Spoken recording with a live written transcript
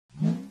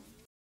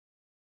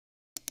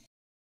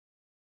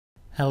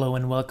Hello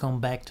and welcome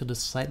back to the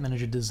Site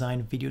Manager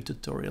Design video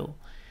tutorial.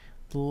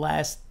 The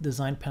last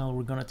design panel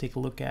we're going to take a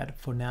look at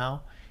for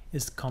now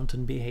is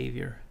content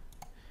behavior.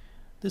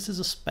 This is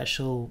a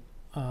special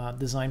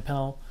design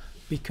panel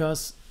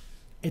because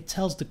it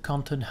tells the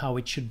content how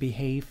it should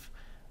behave.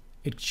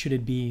 Should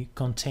it be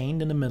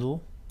contained in the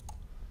middle,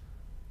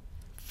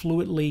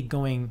 fluidly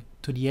going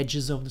to the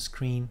edges of the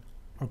screen,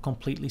 or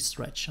completely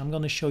stretched. I'm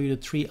going to show you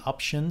the three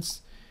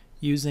options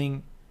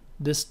using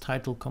this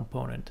title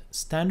component.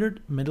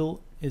 Standard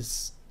middle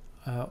is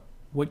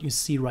what you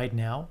see right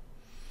now.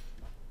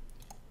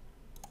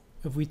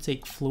 If we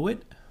take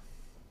fluid,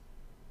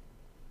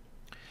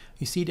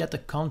 you see that the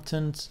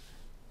content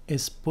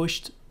is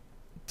pushed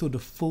to the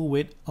full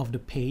width of the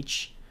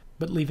page,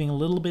 but leaving a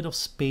little bit of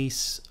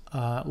space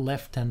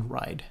left and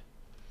right.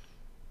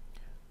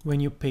 When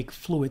you pick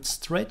fluid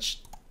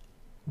stretch,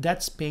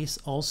 that space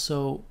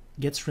also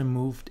gets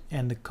removed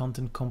and the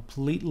content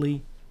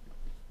completely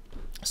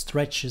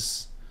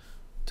stretches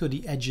to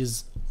the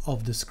edges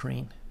of the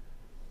screen.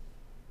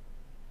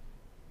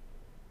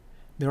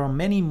 There are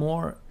many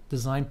more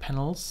design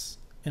panels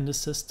in the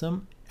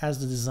system as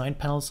the design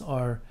panels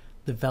are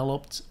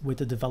developed with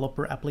the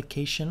developer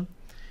application.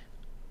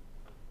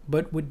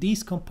 But with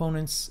these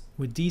components,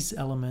 with these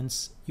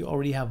elements, you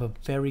already have a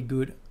very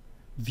good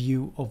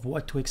view of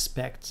what to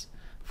expect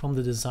from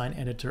the design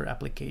editor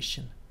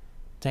application.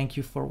 Thank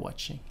you for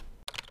watching.